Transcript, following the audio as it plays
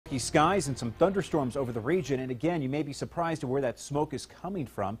Murky skies and some thunderstorms over the region, and again, you may be surprised at where that smoke is coming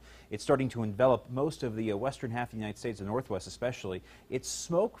from. It's starting to envelop most of the western half of the United States, the Northwest especially. It's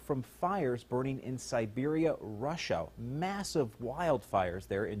smoke from fires burning in Siberia, Russia. Massive wildfires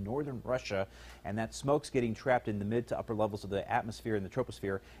there in northern Russia, and that smoke's getting trapped in the mid to upper levels of the atmosphere and the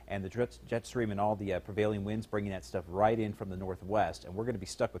troposphere, and the jet stream and all the prevailing winds bringing that stuff right in from the northwest. And we're going to be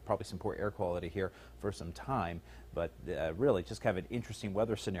stuck with probably some poor air quality here for some time, but really just kind of an interesting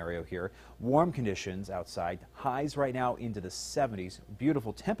weather scenario here. Warm conditions outside, highs right now into the 70s.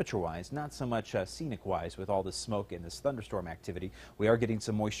 Beautiful temperature-wise, not so much scenic-wise with all this smoke and this thunderstorm activity. We are getting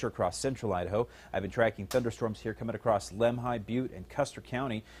some moisture across central Idaho. I've been tracking thunderstorms here coming across Lemhi, Butte, and Custer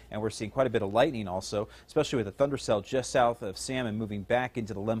County, and we're seeing quite a bit of lightning also, especially with a thunder cell just south of Salmon moving back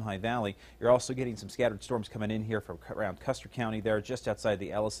into the Lemhi Valley. You're also getting some scattered storms coming in here from around Custer County there, just outside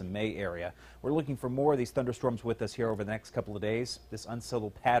the Ellis and May area. We're looking for more of these thunderstorms with us here over the next couple of days. This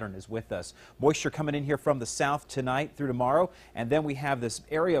unsettled pattern is with us. Moisture coming in here from the south tonight through tomorrow, and then we have this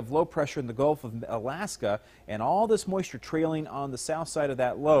area of low pressure in the Gulf of Alaska, and all this moisture trailing on the south side of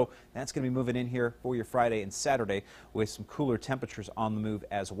that low. That's going to be moving in here for your Friday and Saturday with some cooler temperatures on the move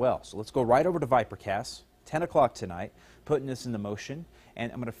as well. So let's go right over to Vipercast, 10 o'clock tonight, putting this into motion,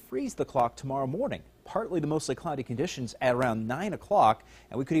 and I'm going to freeze the clock tomorrow morning. Partly to mostly cloudy conditions at around 9 o'clock,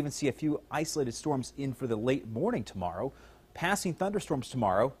 and we could even see a few isolated storms in for the late morning tomorrow. Passing thunderstorms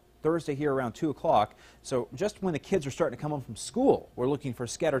tomorrow, Thursday here around 2 o'clock. So just when the kids are starting to come home from school, we're looking for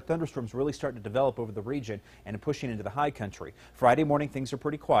scattered thunderstorms really starting to develop over the region and pushing into the high country. Friday morning, things are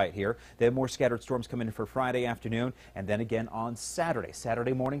pretty quiet here. Then more scattered storms come in for Friday afternoon, and then again on Saturday.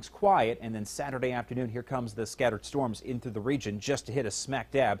 Saturday morning's quiet, and then Saturday afternoon, here comes the scattered storms into the region just to hit us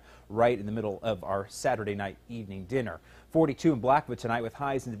smack dab right in the middle of our Saturday night evening dinner. 42 in Blackfoot tonight with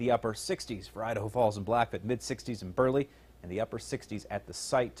highs into the upper 60s for Idaho Falls and Blackfoot, mid 60s in Burley, and the upper 60s at the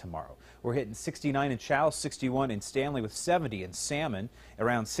site tomorrow. We're hitting 69 in Chow, 61 in Stanley with 70 in Salmon,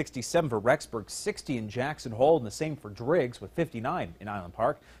 around 67 for Rexburg, 60 in Jackson Hole, and the same for Driggs with 59 in Island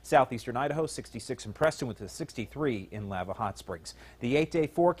Park. Southeastern Idaho, 66 in Preston with a 63 in Lava Hot Springs. The 8-day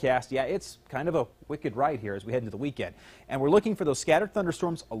forecast, yeah, it's kind of a wicked ride here as we head into the weekend. And we're looking for those scattered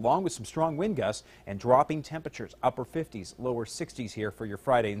thunderstorms along with some strong wind gusts and dropping temperatures, upper 50s, lower 60s here for your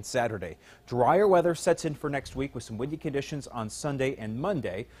Friday and Saturday. Drier weather sets in for next week with some windy conditions on Sunday and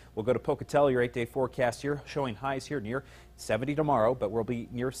Monday. We'll go to Pocatello, your 8-day forecast here, showing highs here near 70 tomorrow, but we'll be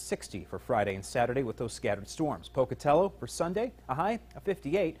near 60 for Friday and Saturday with those scattered storms. Pocatello for Sunday, a high of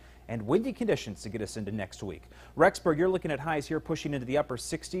 58, and windy conditions to get us into next week. Rexburg, you're looking at highs here pushing into the upper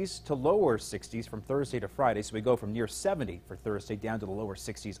 60s to lower 60s from Thursday to Friday. So we go from near 70 for Thursday down to the lower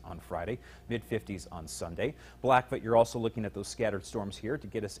 60s on Friday, mid 50s on Sunday. Blackfoot, you're also looking at those scattered storms here to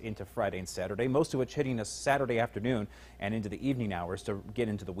get us into Friday and Saturday, most of which hitting us Saturday afternoon and into the evening hours to get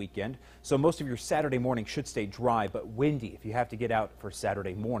into the weekend. So most of your Saturday morning should stay dry but windy if you have to get out for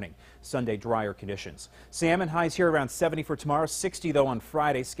Saturday morning. Sunday, drier conditions. Salmon, highs here around 70 for tomorrow, 60 though on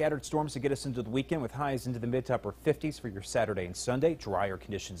Friday. Scattered storms to get us into the weekend with highs into the mid to upper 50s for your Saturday and Sunday. Drier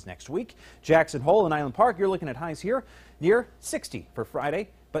conditions next week. Jackson Hole and Island Park, you're looking at highs here near 60 for Friday,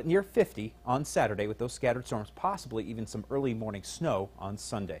 but near 50 on Saturday with those scattered storms, possibly even some early morning snow on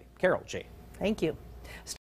Sunday. Carol, Jay. Thank you.